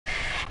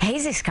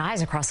Hazy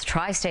skies across the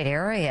tri-state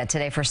area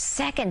today for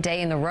second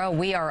day in a row.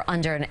 We are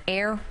under an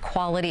air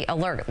quality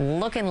alert.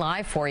 Looking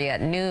live for you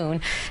at noon.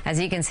 As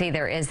you can see,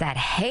 there is that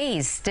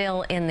haze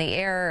still in the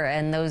air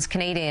and those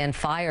Canadian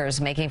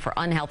fires making for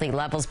unhealthy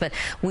levels. But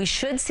we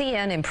should see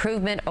an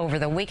improvement over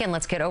the weekend.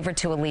 Let's get over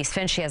to Elise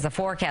Finch. She has the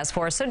forecast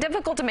for us. So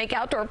difficult to make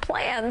outdoor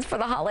plans for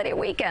the holiday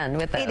weekend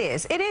with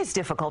this. It is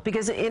difficult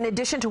because in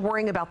addition to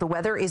worrying about the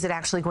weather, is it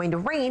actually going to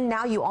rain?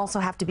 Now you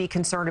also have to be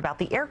concerned about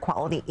the air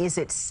quality. Is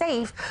it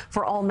safe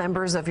for all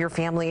members of your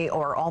family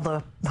or all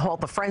the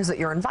friends that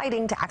you're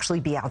inviting to actually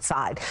be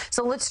outside?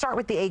 So let's start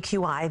with the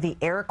AQI, the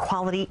Air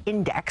Quality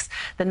Index.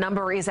 The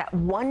number is at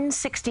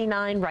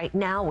 169 right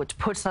now, which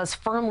puts us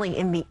firmly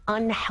in the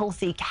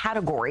unhealthy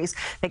categories.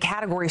 The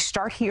categories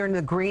start here in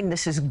the green.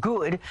 This is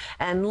good,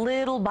 and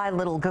little by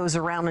little goes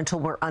around until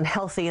we're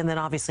unhealthy, and then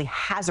obviously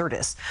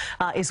hazardous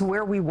is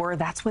where we were.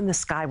 That's when the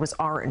sky was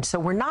orange. So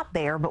we're not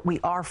there, but we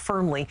are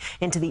firmly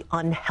into the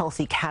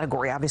unhealthy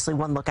category. Obviously,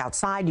 one look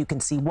outside, you can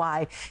see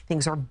why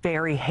things are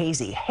very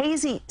hazy.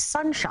 Hazy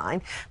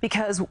sunshine,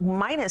 because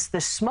minus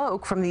the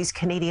smoke from these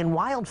Canadian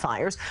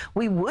wildfires,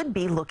 we would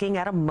be looking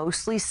at a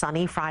mostly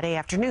sunny Friday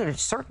afternoon.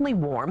 It's certainly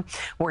warm.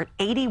 We're at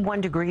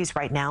 81 degrees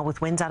right now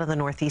with winds out of the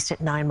northeast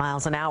at 9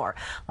 miles an hour.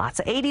 Lots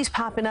of 80s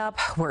popping up.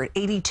 We're at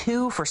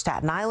 82 for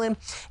Staten Island,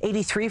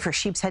 83 for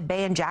Sheepshead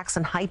Bay and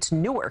Jackson Heights.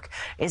 Newark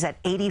is at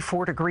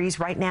 84 degrees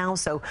right now.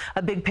 So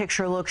a big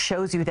picture look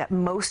shows you that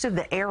most of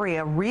the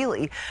area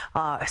really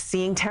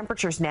seeing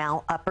temperatures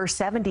now upper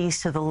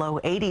 70s to the low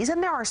 80s.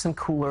 And there are some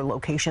cooler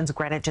locations.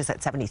 Greenwich is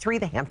at 73,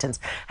 the Hamptons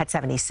at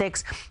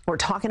 76. We're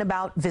talking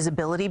about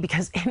visibility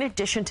because in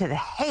addition to the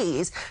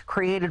haze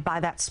created by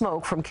that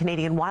smoke from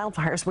Canadian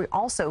wildfires, we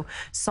also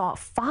saw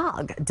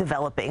fog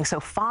developing.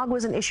 So fog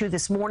was an issue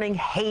this morning.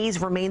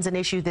 Haze remains an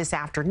issue this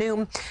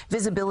afternoon.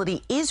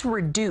 Visibility is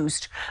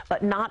reduced,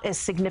 but not as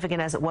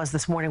significant as it was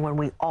this morning when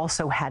we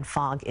also had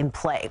fog in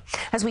play.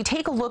 As we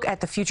take a look at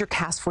the future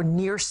cast for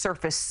near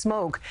surface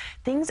smoke,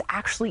 things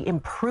actually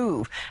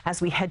improve as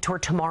we head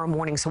toward tomorrow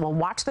morning. So we'll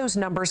watch those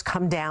numbers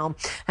come down,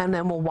 and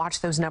then we'll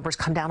watch those numbers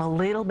come down a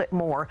little bit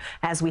more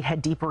as we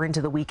head deeper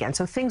into the weekend.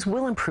 So things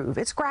will improve.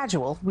 It's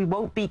gradual. We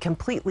won't be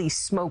completely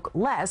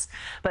smoke-less,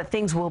 but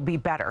things will be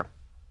better.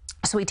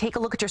 So we take a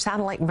look at your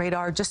satellite and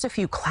radar, just a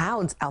few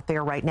clouds out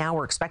there right now.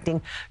 We're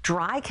expecting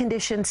dry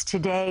conditions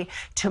today.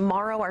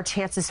 Tomorrow, our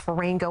chances for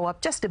rain go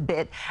up just a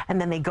bit, and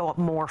then they go up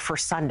more for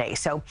Sunday.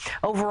 So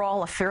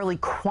overall, a fairly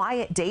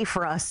quiet day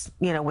for us,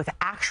 with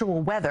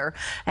actual weather.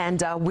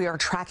 And we are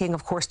tracking,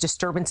 of course,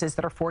 disturbances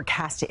that are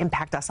forecast to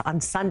impact us on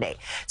Sunday.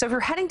 So if you're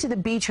heading to the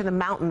beach or the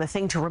mountain, the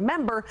thing to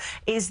remember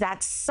is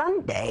that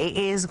Sunday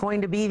is going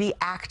to be the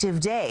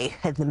active day.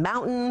 At the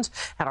mountains,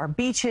 at our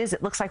beaches,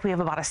 it looks like we have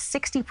about a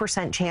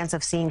 60% chance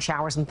of seeing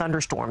showers and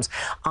thunderstorms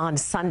on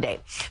Sunday.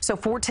 So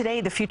for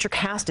today, the future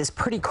cast is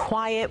pretty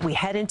quiet. We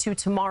head into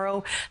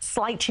tomorrow,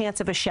 slight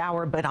chance of a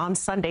shower, but on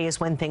Sunday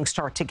is when things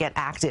start to get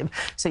active.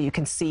 So you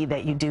can see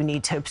that you do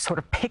need to sort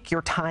of pick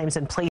your times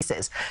and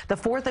places. The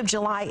 4th of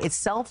July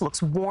itself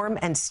looks warm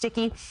and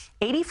sticky,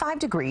 85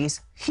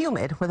 degrees,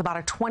 humid with about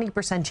a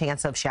 20%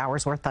 chance of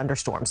showers or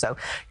thunderstorms. So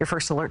your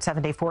first alert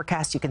 7-day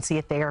forecast, you can see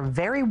it there,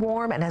 very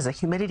warm. And as the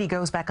humidity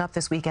goes back up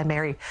this weekend,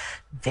 Mary,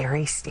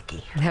 very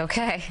sticky.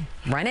 Okay.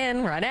 Run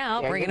in, run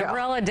out, bring an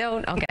umbrella,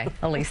 don't. Okay,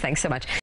 Elise, thanks so much.